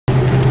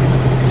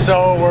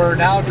So we're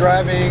now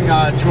driving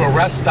to a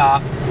rest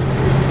stop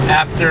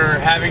after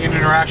having an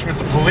interaction with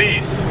the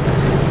police.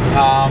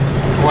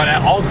 What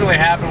ultimately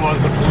happened was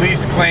the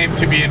police claimed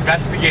to be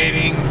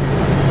investigating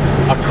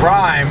a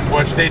crime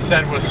which they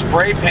said was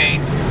spray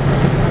paint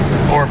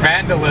or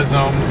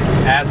vandalism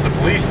at the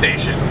police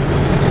station.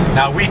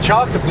 Now we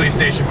chalked the police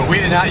station, but we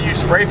did not use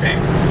spray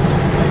paint.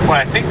 What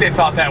I think they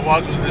thought that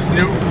was this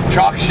new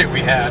chalk shit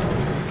we had.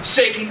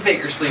 Shaking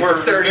vigorously for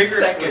 30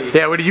 seconds.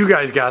 Yeah, what do you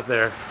guys got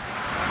there?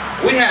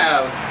 We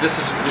have, this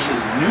is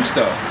new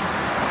stuff.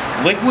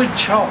 Liquid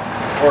chalk,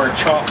 or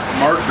chalk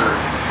marker.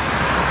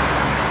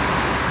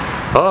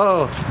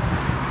 Oh.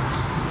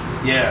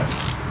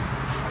 Yes.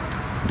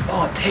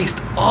 Oh, it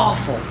tastes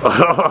awful.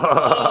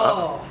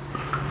 Oh.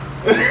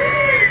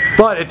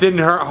 But it didn't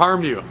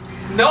harm you.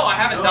 No, I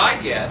haven't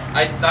died yet.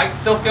 I can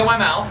still feel my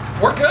mouth.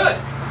 We're good.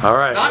 All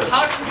right. Not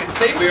toxic. It's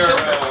safe for We are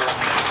children.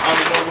 on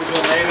the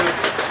Noblesville native,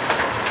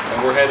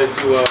 and we're headed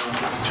to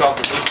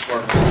chocolate police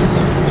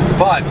department.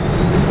 But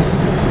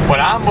what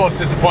I'm most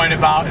disappointed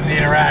about in the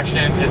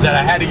interaction is that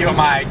I had to give up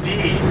my ID,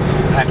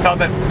 and I felt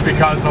that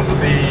because of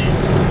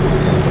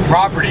the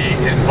property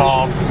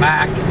involved,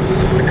 Mac,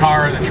 the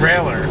car, and the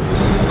trailer.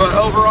 But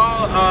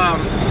overall,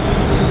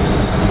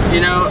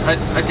 you know,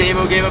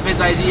 Ademo gave up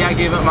his ID, I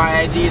gave up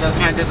my ID. That's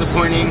kind of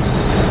disappointing.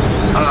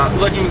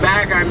 Looking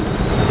back,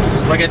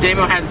 like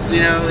Ademo had,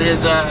 you know,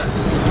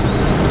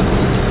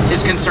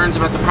 his concerns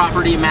about the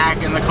property,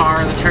 Mac, and the car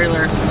and the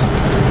trailer.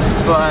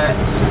 But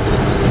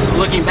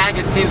looking back,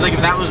 it seems like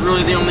if that was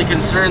really the only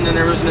concern, then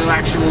there was no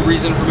actual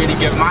reason for me to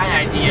give my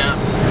ID up.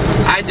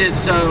 I did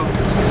so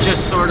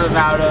just sort of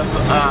out of,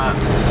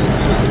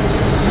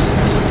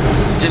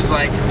 just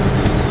like,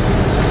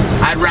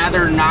 I'd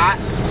rather not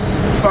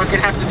fucking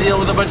have to deal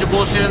with a bunch of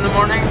bullshit in the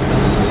morning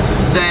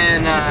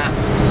than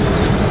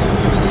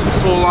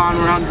full on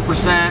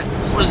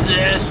 100%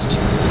 resist.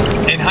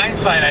 In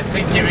hindsight, I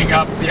think giving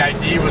up the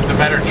ID was the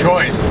better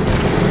choice,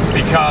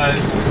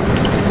 because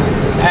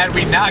had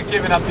we not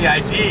given up the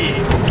ID,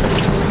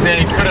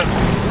 they could have,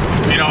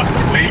 you know,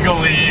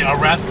 legally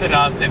arrested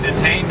us and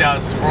detained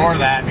us for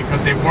that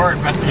because they were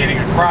investigating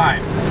a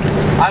crime.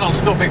 I don't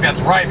still think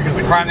that's right, because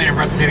the crime they were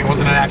investigating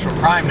wasn't an actual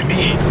crime to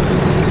me.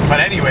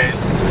 But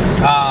anyways,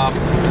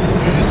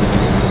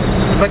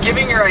 but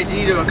giving your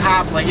ID to a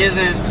cop, like,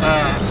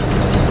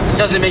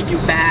 doesn't make you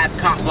bad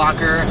cop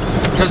blocker,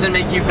 doesn't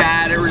make you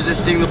bad at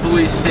resisting the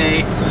police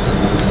state.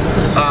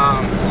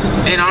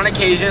 And on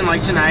occasion,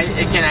 like tonight,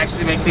 it can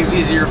actually make things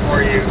easier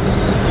for you.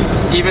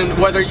 Even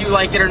whether you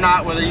like it or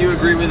not, whether you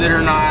agree with it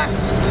or not,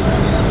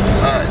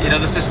 you know,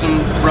 the system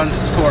runs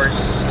its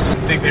course. I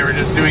think they were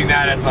just doing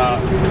that as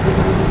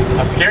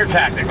a scare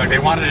tactic, like they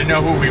wanted to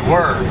know who we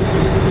were,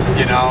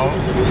 you know,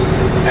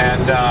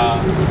 and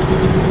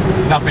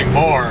nothing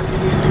more.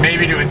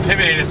 Maybe to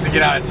intimidate us to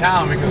get out of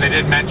town, because they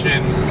did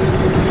mention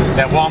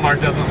that Walmart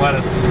doesn't let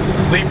us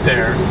sleep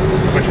there,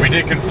 which we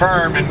did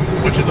confirm, and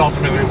which is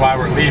ultimately why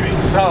we're leaving.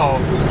 So,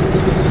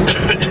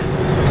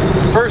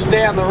 first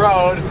day on the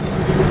road,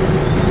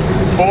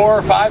 4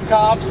 or 5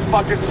 cops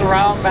fucking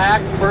surround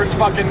Mac first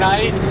fucking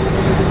night,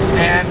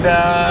 and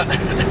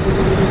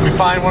we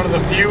find one of the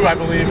few, I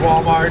believe,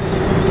 Walmarts.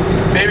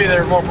 Maybe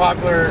they're more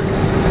popular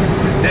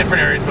in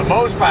different areas, but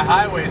most by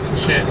highways and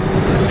shit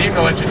seem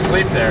to let you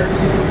sleep there.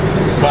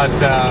 But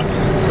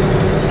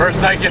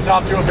first night gets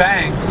off to a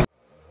bang.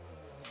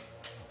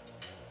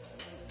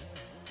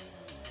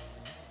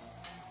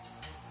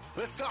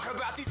 Let's talk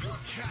about these.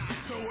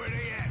 So where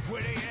they at?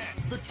 Where they at?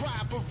 The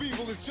triumph of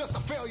evil is just a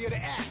failure to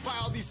act by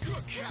all these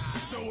good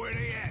guys. So where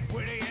they at?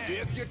 Where they at?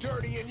 If you're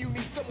dirty and you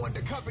need someone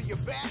to cover your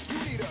back, you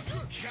need a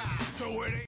good guy. So where they